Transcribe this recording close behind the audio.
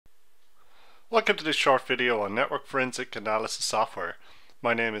Welcome to this short video on network forensic analysis software.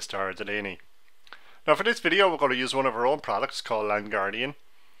 My name is Tara Delaney. Now for this video we're going to use one of our own products called LandGuardian,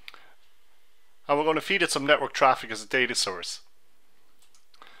 and we're going to feed it some network traffic as a data source.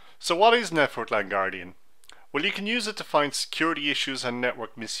 So what is NetFort LandGuardian? Well, you can use it to find security issues and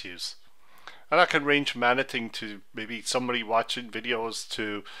network misuse. And that can range from anything to maybe somebody watching videos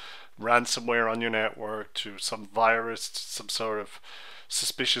to ransomware on your network to some virus, to some sort of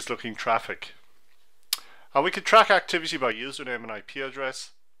suspicious looking traffic. And we can track activity by username and IP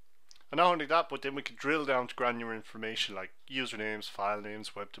address. And not only that, but then we can drill down to granular information like usernames, file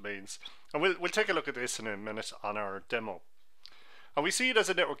names, web domains. And we'll take a look at this in a minute on our demo. And we see it as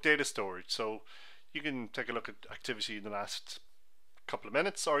a network data storage. So you can take a look at activity in the last couple of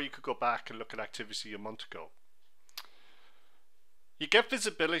minutes, or you could go back and look at activity a month ago. You get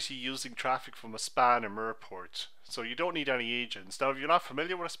visibility using traffic from a span or mirror port, so you don't need any agents. Now if you're not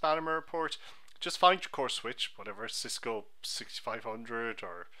familiar with a span or mirror port, just find your core switch, whatever, Cisco 6500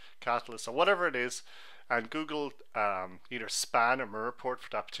 or Catalyst or whatever it is, and Google either span or mirror port for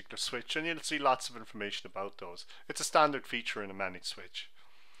that particular switch, and you'll see lots of information about those. It's a standard feature in a managed switch.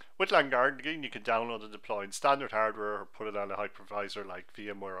 With LandGuardian, you can download and deploy in standard hardware or put it on a hypervisor like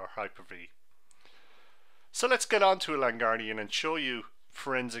VMware or Hyper-V. So let's get on to a LandGuardian and show you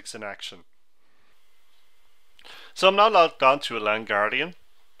forensics in action. So I'm now logged on to a LandGuardian.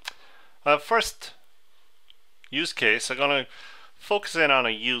 First use case, I'm going to focus in on a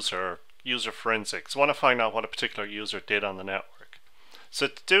user forensics. I want to find out what a particular user did on the network. So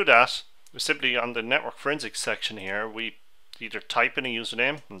to do that, we simply on the network forensics section here, we either type in a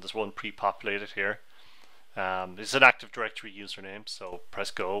username, and there's one pre-populated here. It's an Active Directory username, so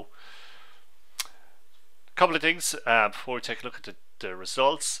press go. A couple of things before we take a look at the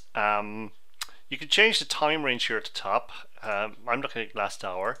results. You can change the time range here at the top. I'm looking at last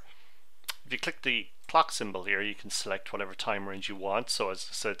hour. If you click the clock symbol here, you can select whatever time range you want. So as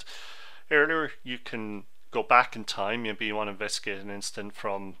I said earlier, you can go back in time. Maybe you want to investigate an incident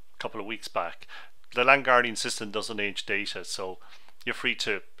from a couple of weeks back. The LandGuardian system doesn't age data, so you're free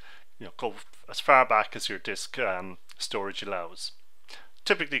to go as far back as your disk storage allows.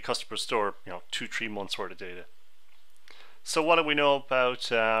 Typically customers store 2-3 months worth of data. So what do we know about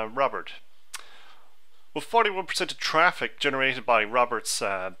Robert? Well, 41% of traffic generated by Robert's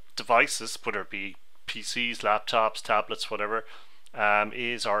devices, whether it be PCs, laptops, tablets, whatever,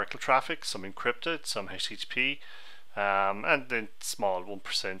 is Oracle traffic, some encrypted, some HTTP, and then small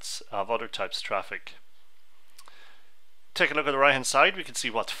 1% of other types of traffic. Take a look at the right hand side, we can see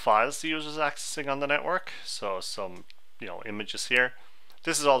what files the user is accessing on the network. So some images here.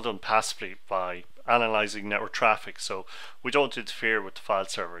 This is all done passively by analyzing network traffic, so we don't interfere with the file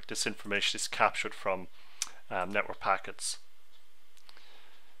server. This information is captured from network packets.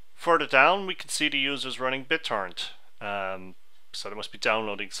 Further down we can see the users running BitTorrent, so they must be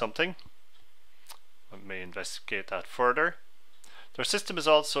downloading something. I may investigate that further. Their system is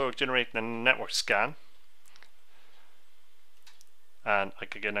also generating a network scan, and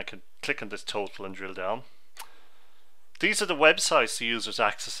again I can click on this total and drill down. These are the websites the user's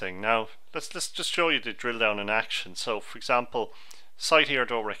accessing. Now let's just show you the drill down in action. So for example, site here I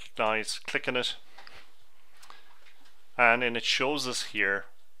don't recognize, click on it, and then it shows us here,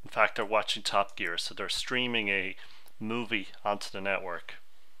 in fact they're watching Top Gear, so they're streaming a movie onto the network.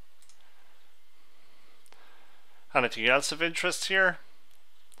 Anything else of interest here?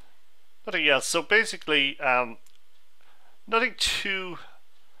 Nothing else. So basically nothing too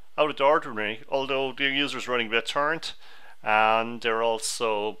out of the ordinary, although the user's running BitTorrent, and there are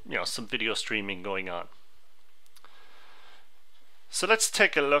also some video streaming going on. So let's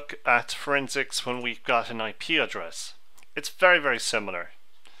take a look at forensics when we've got an IP address. It's very, very similar.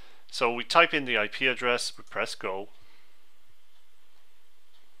 So we type in the IP address, we press go,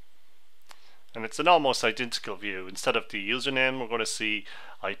 and it's an almost identical view. Instead of the username, we're going to see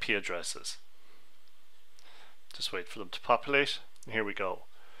IP addresses. Just wait for them to populate. Here we go.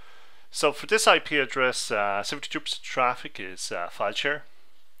 So for this IP address, 72% traffic is file share,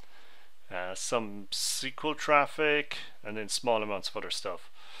 some SQL traffic, and then small amounts of other stuff.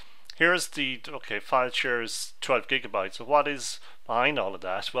 Here's the file share is 12 gigabytes. So what is behind all of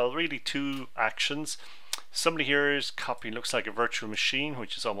that? Well, really two actions. Somebody here is copying, looks like a virtual machine,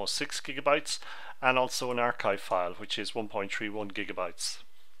 which is almost 6 gigabytes, and also an archive file, which is 1.31 gigabytes.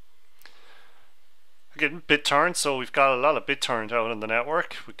 Again, BitTorrent, so we've got a lot of BitTorrent out on the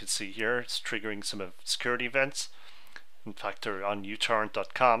network. We can see here it's triggering some of security events. In fact, they're on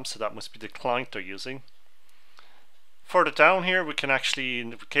utorrent.com, so that must be the client they're using. Further down here, we can actually,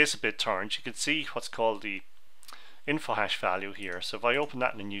 in the case of BitTorrent, you can see what's called the info hash value here. So if I open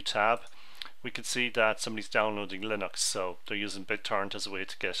that in a new tab, we can see that somebody's downloading Linux, so they're using BitTorrent as a way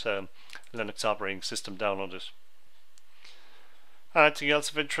to get Linux operating system downloaded. Anything else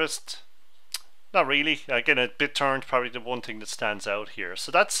of interest? Not really. Again, a BitTorrent probably the one thing that stands out here.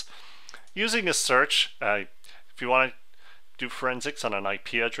 So that's using a search. If you want to do forensics on an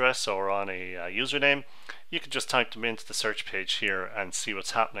IP address or on a username, you can just type them into the search page here and see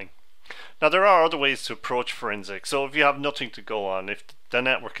what's happening. Now there are other ways to approach forensics. So if you have nothing to go on, if the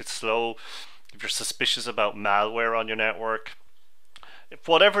network is slow, if you're suspicious about malware on your network, if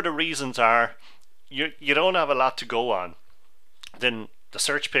whatever the reasons are, you don't have a lot to go on, then the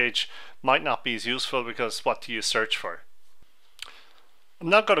search page might not be as useful, because what do you search for? I'm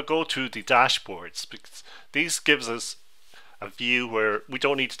not going to go to the dashboards, because these gives us a view where we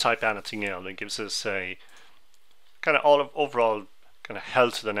don't need to type anything in. It gives us a kind of overall kind of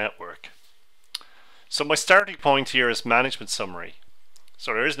health of the network. So my starting point here is management summary.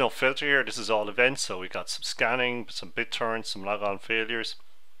 So there is no filter here. This is all events. So we got some scanning, some BitTorrent, some logon failures.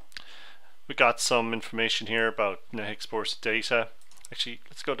 We got some information here about exports data. Actually,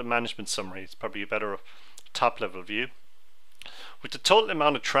 let's go to management summary. It's probably a better top level view. With the total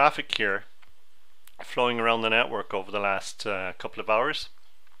amount of traffic here flowing around the network over the last couple of hours,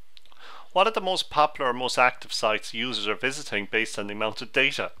 what are the most popular or most active sites users are visiting based on the amount of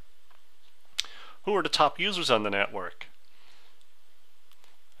data? Who are the top users on the network?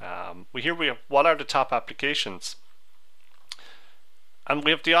 We have what are the top applications? And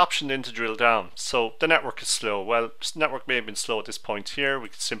we have the option then to drill down. So the network is slow. Well, this network may have been slow at this point here. We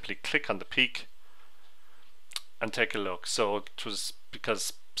can simply click on the peak and take a look. So it was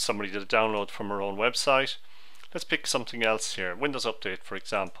because somebody did a download from our own website. Let's pick something else here. Windows Update, for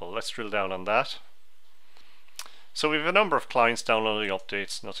example. Let's drill down on that. So we have a number of clients downloading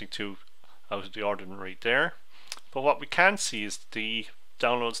updates. Nothing too out of the ordinary there. But what we can see is the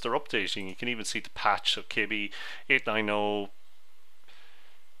downloads they're updating. You can even see the patch. So KB 890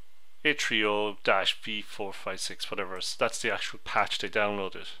 830-V456, whatever. So that's the actual patch they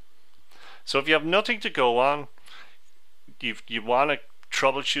downloaded. So if you have nothing to go on, you want to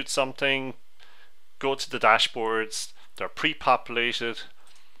troubleshoot something, go to the dashboards. They're pre-populated,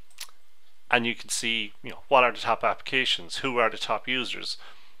 and you can see, what are the top applications, who are the top users,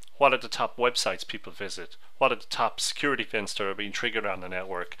 what are the top websites people visit, what are the top security events that are being triggered on the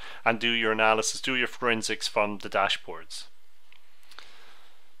network, and do your analysis, do your forensics from the dashboards.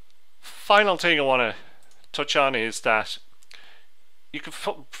 Final thing I want to touch on is that you can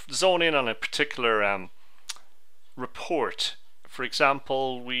zone in on a particular report. For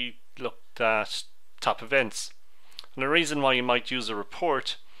example, we looked at top events, and the reason why you might use a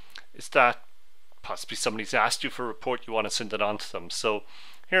report is that possibly somebody's asked you for a report, you want to send it on to them. So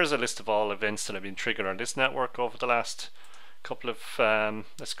here's a list of all events that have been triggered on this network over the last couple of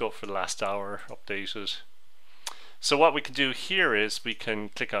let's go for the last hour updated. So what we can do here is we can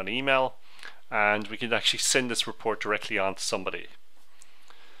click on email, and we can actually send this report directly on to somebody.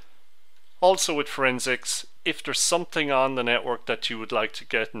 Also with forensics, if there's something on the network that you would like to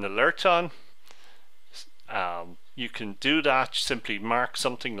get an alert on, you can do that. Simply mark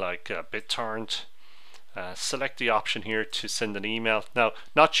something like BitTorrent, select the option here to send an email. Now,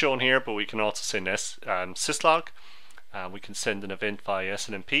 not shown here, but we can also send syslog. We can send an event via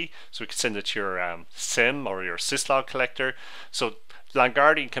SNMP, so we can send it to your SIM or your syslog collector. So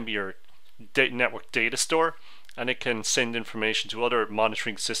LandGuardian can be your network data store, and it can send information to other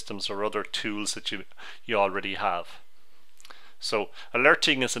monitoring systems or other tools that you already have. So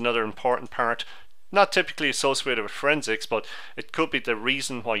alerting is another important part, not typically associated with forensics, but it could be the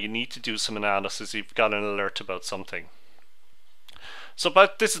reason why you need to do some analysis. You've got an alert about something. So,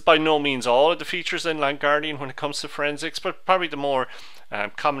 but this is by no means all of the features in LandGuardian when it comes to forensics, but probably the more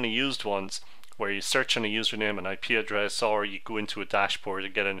commonly used ones, where you search on a username and IP address, or you go into a dashboard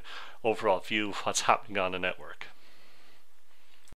and get an overall view of what's happening on the network.